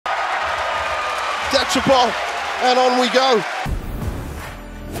Detchapol, and on we go.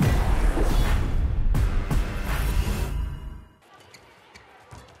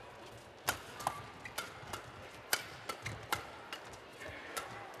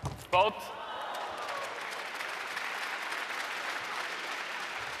 Both.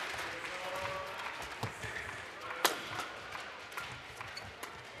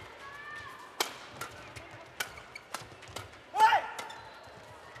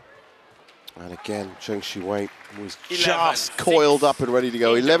 And again, Zheng Shiwei was 11-6. just coiled up and ready to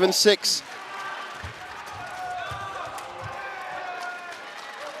go. 11-6.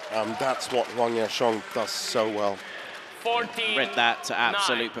 That's what Huang Yaqiong does so well. 14. Read that to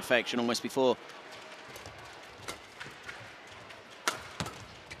absolute 9. perfection almost before.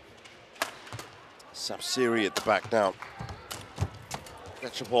 Sapsiri at the back now.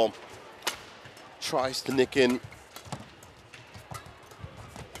 Detchapol tries to nick in.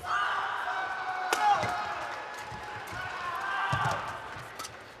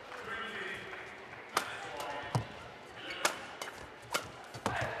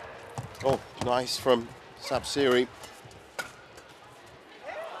 Oh, nice from Sapsiri.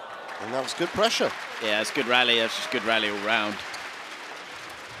 And that was good pressure. Yeah, it's good rally. It's just good rally all round.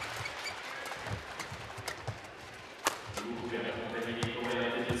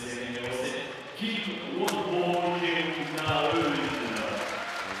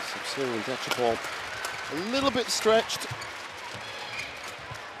 Sapsiri and Detchapol a little bit stretched.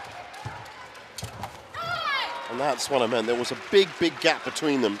 And that's what I meant. There was a big, big gap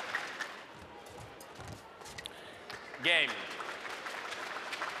between them. Game.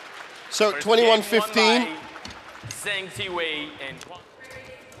 So 21-15. Zheng Shiwei and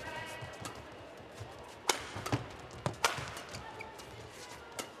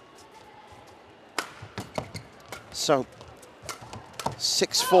So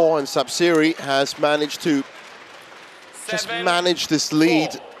 6-4, and Sapsiri has managed to just manage this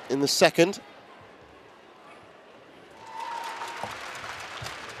lead in the second.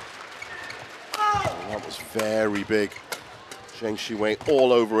 And that was very big. Zheng Shiwei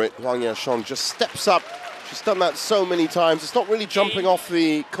all over it. Huang Yaqiong just steps up. She's done that so many times. It's not really jumping off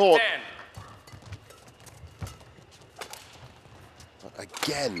the court. 10. But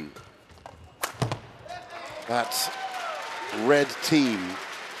again, that red team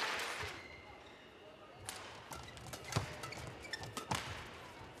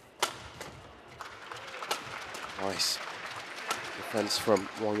nice defense from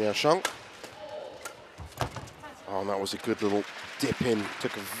Huang Yaqiong. Oh, and that was a good little dip in.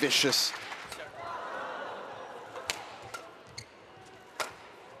 Took a vicious.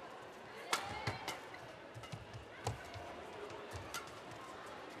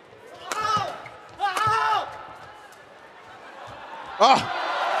 Oh!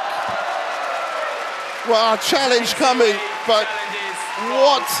 Well, challenge coming, but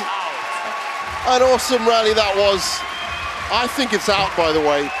what an awesome rally that was. I think it's out, by the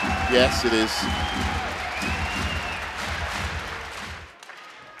way. Yes, it is.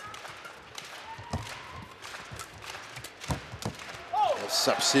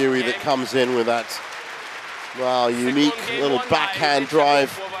 Sapsiri that comes in with that, well, unique little backhand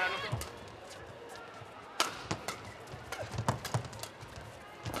drive.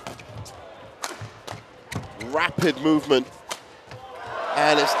 Rapid movement.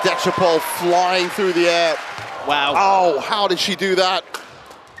 And it's Detchapol flying through the air. Wow. Oh, how did she do that?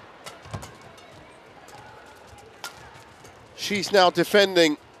 She's now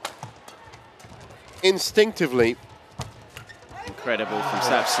defending instinctively. Incredible from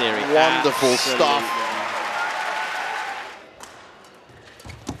Sapsiri. Wonderful stuff.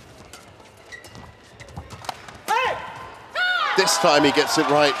 This time he gets it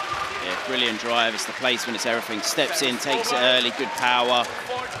right. Yeah, brilliant drive. It's the placement, it's everything. Steps in, takes it early, good power.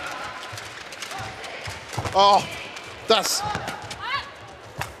 Oh, that's...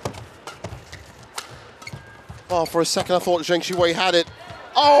 Oh, for a second I thought Zheng Shiwei had it.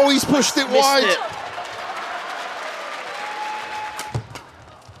 Oh, he's pushed it wide. It.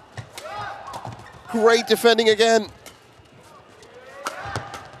 Great defending again.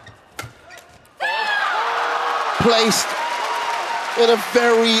 Placed in a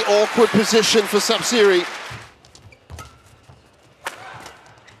very awkward position for Sapsiri.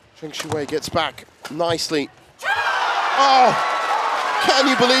 Zheng Shiwei gets back nicely. Oh, can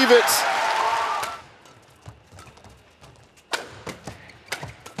you believe it?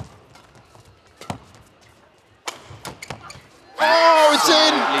 Oh, it's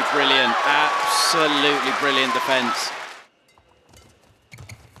in! Absolutely brilliant, absolutely brilliant defense.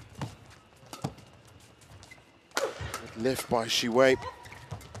 Lift by Shiwei.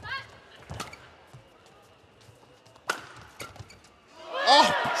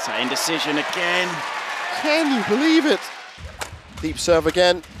 indecision again. Can you believe it? Deep serve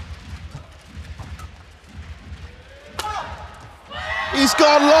again. He's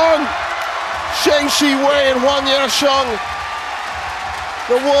gone long. Zheng Shiwei and Huang Yashong,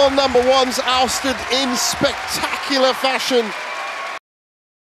 the world #1s, ousted in spectacular fashion.